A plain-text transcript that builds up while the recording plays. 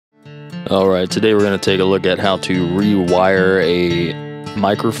Alright, today we're going to take a look at how to rewire a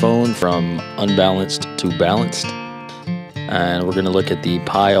microphone from unbalanced to balanced. And we're going to look at the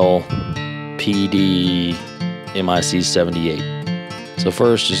Pyle PDMIC78. So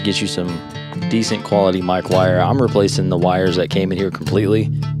first, just get you some decent quality mic wire. I'm replacing the wires that came in here completely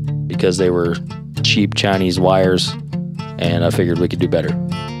because they were cheap Chinese wires, and I figured we could do better.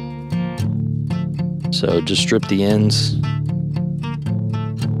 So just strip the ends,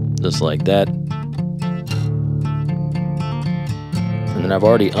 just like that. And then I've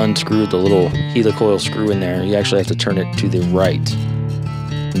already unscrewed the little helicoil screw in there. You actually have to turn it to the right,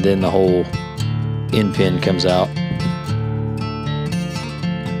 and then the whole end pin comes out.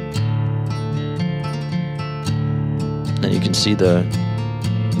 And you can see the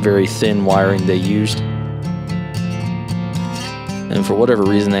very thin wiring they used. And for whatever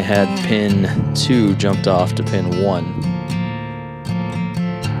reason, they had pin 2 jumped off to pin 1.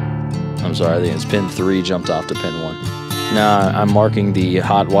 I'm sorry, I think it's pin 3 jumped off to pin 1. Now I'm marking the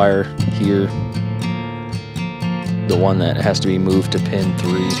hot wire here, the one that has to be moved to pin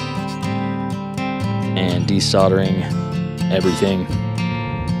 3, and desoldering everything.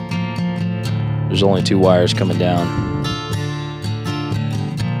 There's only 2 wires coming down,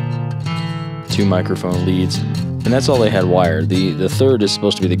 2 microphone leads, and that's all they had wired. The third is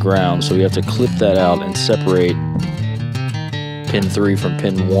supposed to be the ground, so you have to clip that out and separate pin 3 from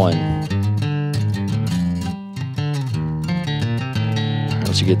pin 1.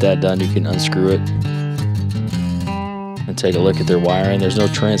 Once you get that done, you can unscrew it and take a look at their wiring. There's no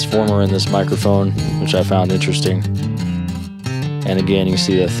transformer in this microphone, which I found interesting. And again, you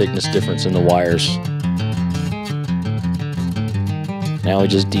see the thickness difference in the wires. Now we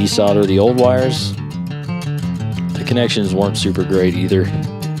just desolder the old wires. The connections weren't super great either.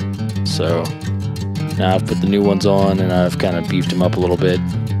 So now I've put the new ones on and I've kind of beefed them up a little bit.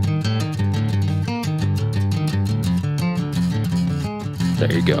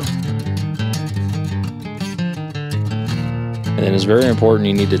 There you go. And then it's very important,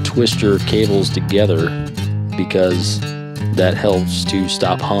 you need to twist your cables together because that helps to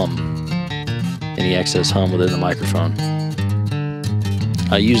stop hum, any excess hum within the microphone.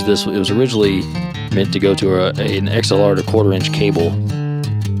 I used this, it was originally meant to go to an XLR to 1/4 inch cable.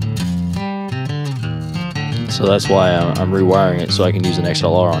 So that's why I'm rewiring it so I can use an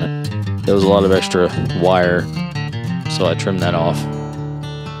XLR on it. There was a lot of extra wire, so I trimmed that off.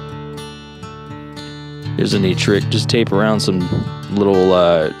 Here's a neat trick, just tape around some little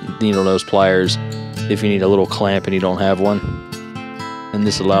needle nose pliers if you need a little clamp and you don't have one. And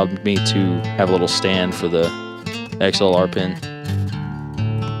this allowed me to have a little stand for the XLR pin.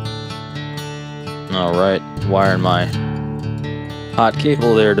 Alright, wiring my hot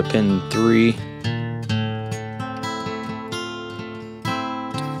cable there to pin 3.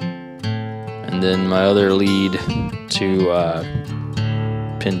 And then my other lead to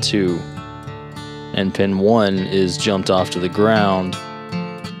pin 2. And pin 1 is jumped off to the ground,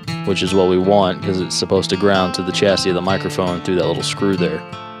 which is what we want because it's supposed to ground to the chassis of the microphone through that little screw there.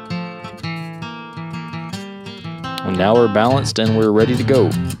 And now we're balanced and we're ready to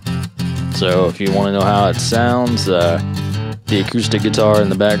go. So if you want to know how it sounds, the acoustic guitar in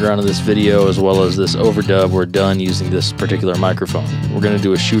the background of this video as well as this overdub were done using this particular microphone. We're going to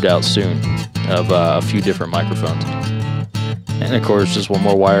do a shootout soon of a few different microphones. And of course, just one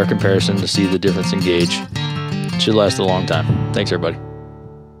more wire comparison to see the difference in gauge. It should last a long time. Thanks, everybody.